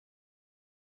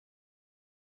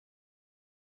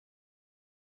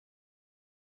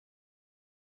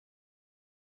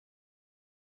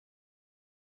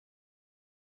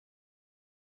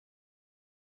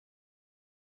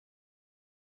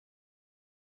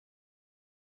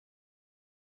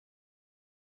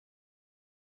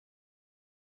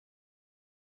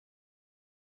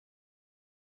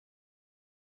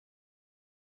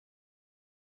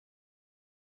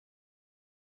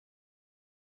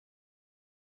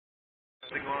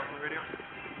Thing going on the radio?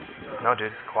 No,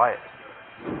 dude, it's quiet.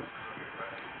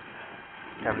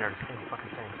 Haven't heard a single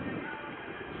fucking thing.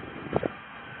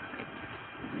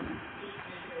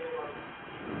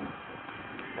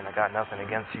 And I got nothing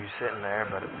against you sitting there,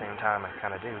 but at the same time, I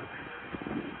kind of do.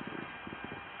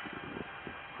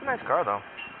 Nice car, though.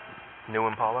 New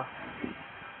Impala.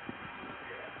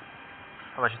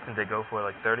 How much do you think they go for?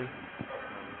 Like 30?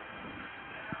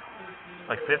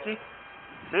 Like 50?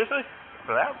 Seriously?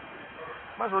 For that?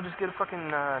 Might as well just get a fucking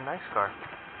nice car.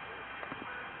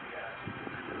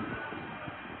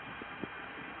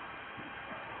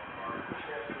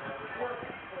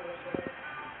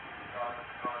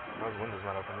 Oh, his window's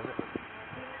not open, is it?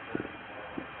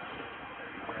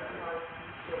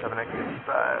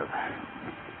 7X65.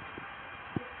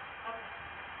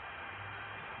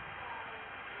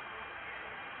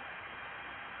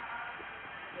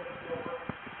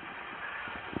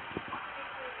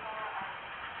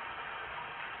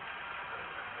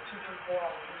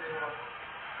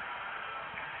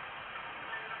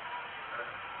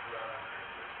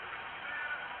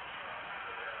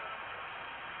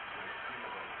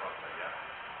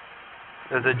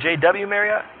 There's a JW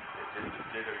Marriott?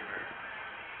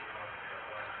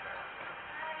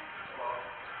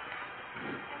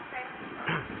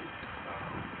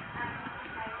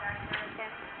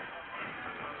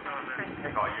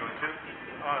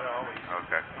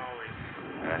 Okay.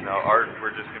 And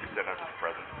we're just going to be setting up as a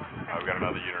present. We've got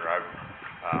another unit arriving.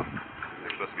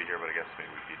 They're supposed to be here, but I guess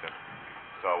maybe we beat them.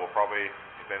 So we'll probably,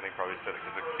 if anything, probably set it,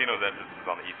 because the casino's entrance is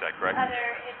on the east side, correct?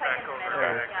 It's back over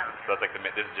there. Yeah. So that's like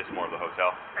this is just more of the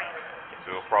hotel? Right.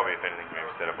 So we'll probably, if anything, maybe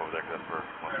set up over there, because that's where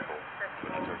most people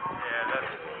enter. Yeah, that's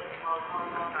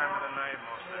the time of the night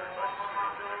most everybody.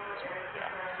 Yeah.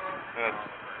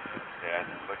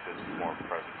 Like I said, it's just more of a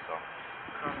present, so.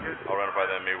 Sounds good. I'll run it by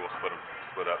them, maybe we'll split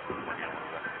up.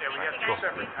 Yeah, we got two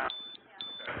separate towns.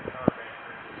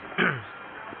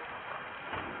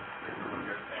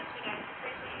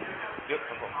 Yep,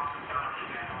 no problem.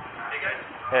 Hey guys.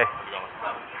 Hey. How's it going?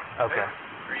 Okay.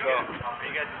 Are you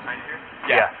guys assigned here?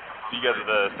 Yeah. So you guys are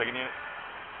the second unit?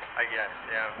 I guess,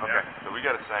 yeah. Okay. So we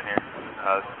got a sign here.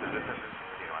 This is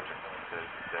casino entrance.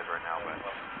 It's dead right now, but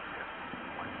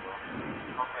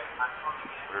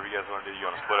whatever you guys want to do, you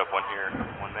want to split up one here,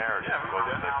 one there, or just go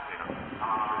to the casino?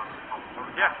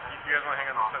 Yeah, you guys want to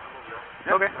hang on the side of the little wheel?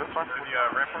 Yeah, Okay. That's fine. The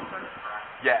rampart side?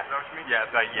 Yeah. Is that what you mean?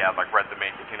 Yeah, like right at the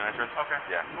main casino entrance. Okay.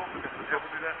 Yeah. Cool. Okay. Yeah,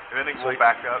 we'll do that. If anything, we'll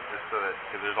back up just so that,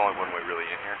 because there's only one way really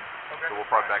in here. Okay. So we'll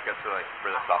probably back up to like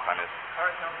where the stop sign is.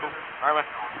 Alright, sounds good. All right, man.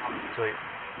 Sweet.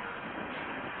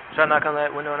 Should I knock on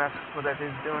that window and ask what that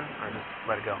dude's doing, or just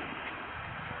let it go?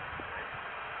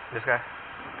 This guy?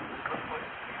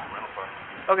 Rental car.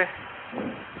 Okay.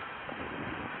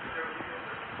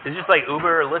 Is it just like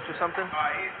Uber or Lyft or something? He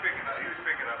was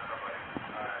picking up somebody.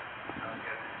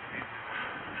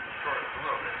 Short a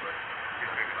little bit, but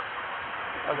he's picking up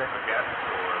somebody. Okay. A gas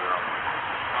or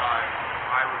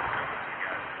I would assume it's a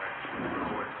gas, right?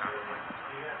 What it sounded like.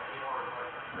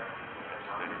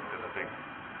 there's a big.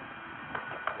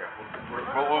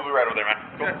 Yeah, we'll be right over there, man.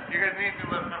 Cool. Yeah, you guys need to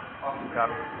let me know.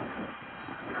 Got it.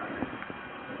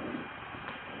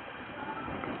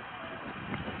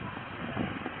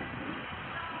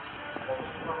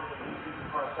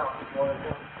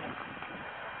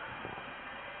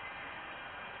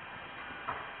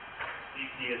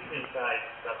 DC is inside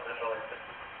South Central exit.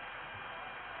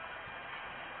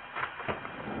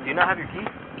 Do you not have your key?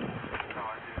 No,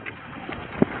 I do.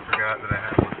 I forgot that I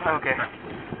had one. Oh, okay.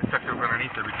 It's tucked over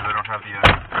underneath there because I don't have the,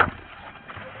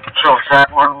 Control track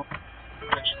one.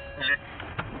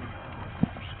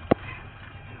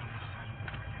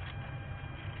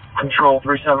 Control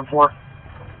 374.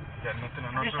 Got nothing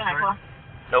on Just North gonna side?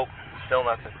 Nope. Still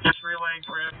nothing. Just relaying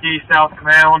for FD South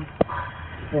Command.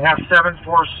 We have 7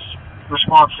 force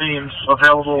response teams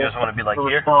available You just want to be like to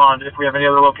here? respond if we have any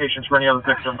other locations for any other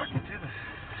victims. I can do this.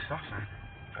 Stop sign.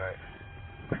 Alright.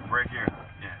 Like right here.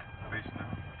 Yeah. Facing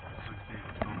out. So see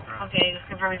what's going around. Okay, just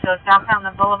confirming. So southbound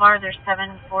the boulevard, there's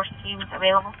 7 force teams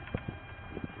available.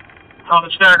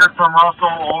 It's staggered from Russell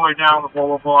all the way down the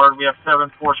boulevard. We have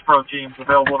 7 force pro teams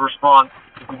available to respond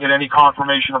if we get any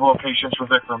confirmation of locations for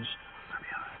victims.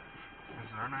 This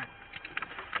is our night.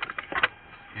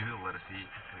 Maybe they'll let us eat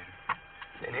later.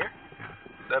 In here? Yeah.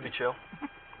 That'd be chill.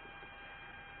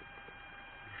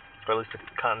 Or at least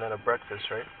a continental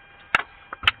breakfast, right?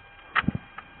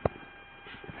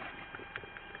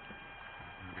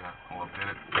 We got all up in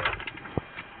it.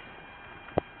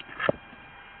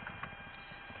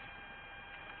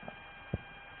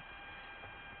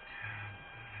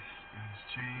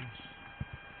 Change.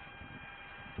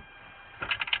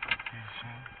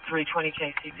 Location.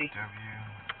 320K CP. W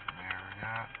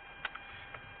Marriott.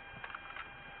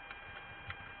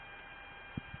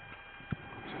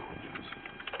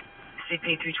 CP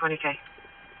 320K.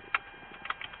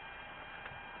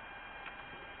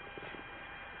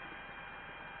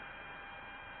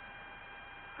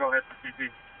 Go ahead for CP.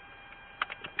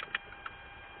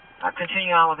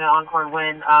 Continue on with the Encore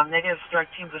win. Negative strike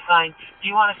teams assigned. Do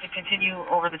you want us to continue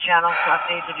over the channel to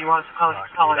update, or do you want us to call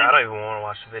Dude, it in? I don't even want to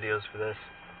watch the videos for this.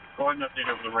 Go ahead and update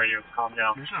over the radio. Calm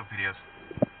down. There's no videos.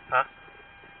 Huh?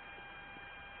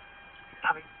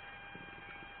 Copy.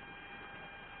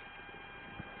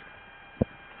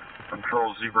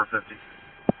 Control Zebra 50.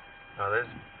 No,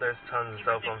 there's tons of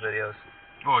cell phone videos.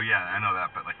 Oh yeah, I know that,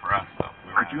 but like for us though.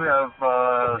 I do have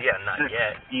Yeah, not 6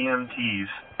 yet. EMTs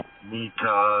meet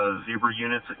Zebra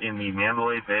units in the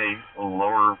Mandalay Bay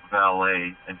lower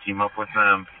valet and team up with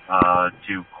them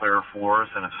to clear floors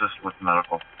and assist with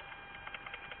medical.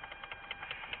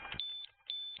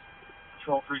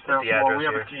 Control 374, we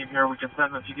have here? a team here. We can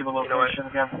send them if you give a You know what? location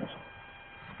again.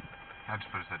 I just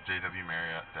put us at JW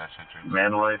Marriott dash entrance.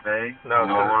 Mandalay Bay, No,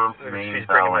 lower she's main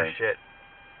bringing my valet. shit.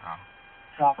 Oh.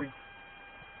 Copy.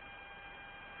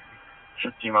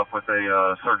 Should team up with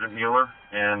a Sergeant Mueller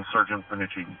and Sergeant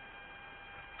Panucci.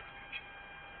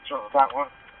 So that one.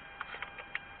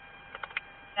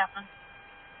 Captain.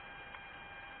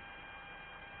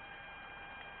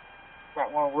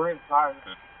 That one, we're inside.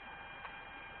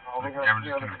 Like, everyone's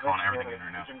just gonna be calling everything in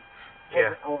right now.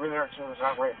 Yeah. Over there as soon as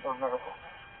I wait for medical.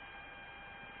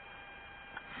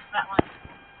 That one.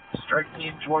 Strike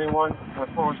team 21 with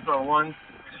Force Pro 1. We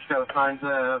just got assigned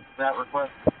that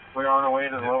request. We are on our way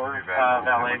to the lower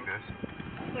valet. Like this.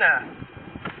 Nah.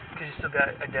 Because you still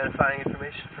got identifying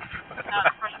information.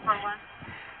 First Pro 1.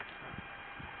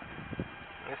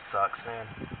 This sucks, man.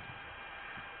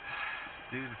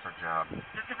 Dude, it's our job.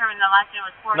 Just confirming the last name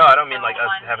was Force. No, I don't mean like us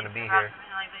having to be here.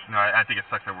 No, I think it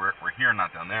sucks that we're here,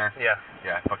 not down there. Yeah.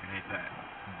 Yeah, I fucking hate that.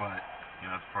 But, you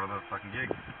know, it's part of the fucking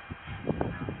gig.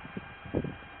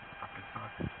 Fucking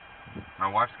sucks.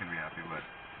 My wife's gonna be happy, but...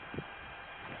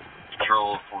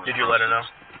 Control. Did you let her know?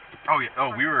 Oh, yeah.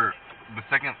 Oh, we were... The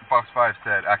second Fox 5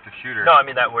 said active shooter. No, I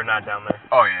mean that we're not down there.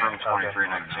 Oh, yeah. Room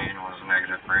 2319 was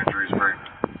negative for injuries rate.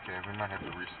 Okay, we might have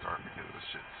to restart because this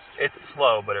shit's... It's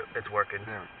slow, but it's working.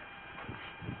 There we go.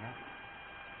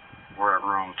 We're at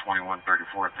room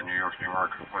 2134 in New York, New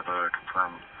York, with a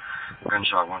confirmed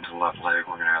gunshot wound to the left leg.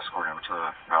 We're going to escort him to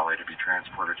the valet to be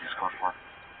transported. Use code 4.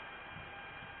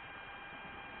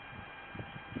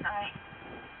 Alright.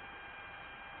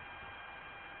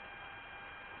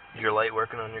 Is your light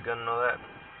working on your gun and all that?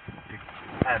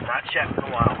 I have not checked in a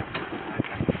while.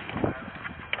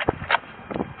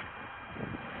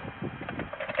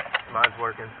 Mine's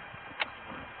working.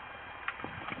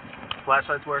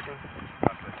 Flashlight's working.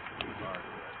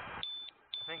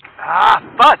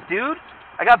 Fuck, dude!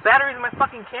 I got batteries in my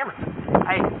fucking camera.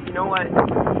 You know what?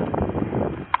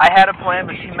 I had a plan,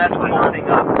 but she messed the whole thing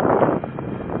up.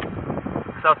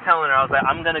 So I was telling her, I was like,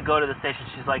 I'm gonna go to the station.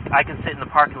 She's like, I can sit in the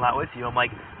parking lot with you. I'm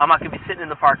like, I'm not gonna be sitting in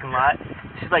the parking lot.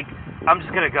 She's like, I'm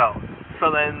just gonna go.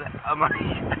 So then I'm like,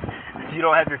 if you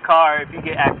don't have your car, if you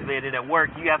get activated at work,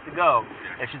 you have to go.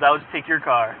 And she's like, I'll just take your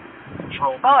car.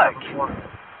 Fuck. She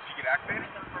get activated?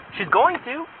 She's going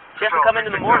to. She has to come in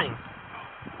the morning.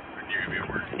 You're gonna be at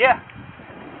work? Yeah.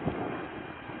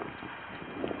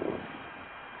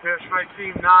 Air Strike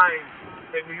Team 9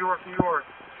 in New York, New York.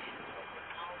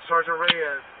 Sergeant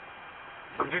Reyes.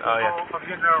 I'm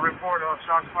getting a report of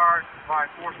shots fired by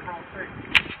Force Pro 6.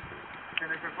 Can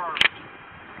they confirm?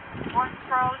 Force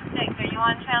Pro 6, are you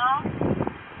on channel?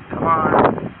 Come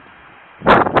on.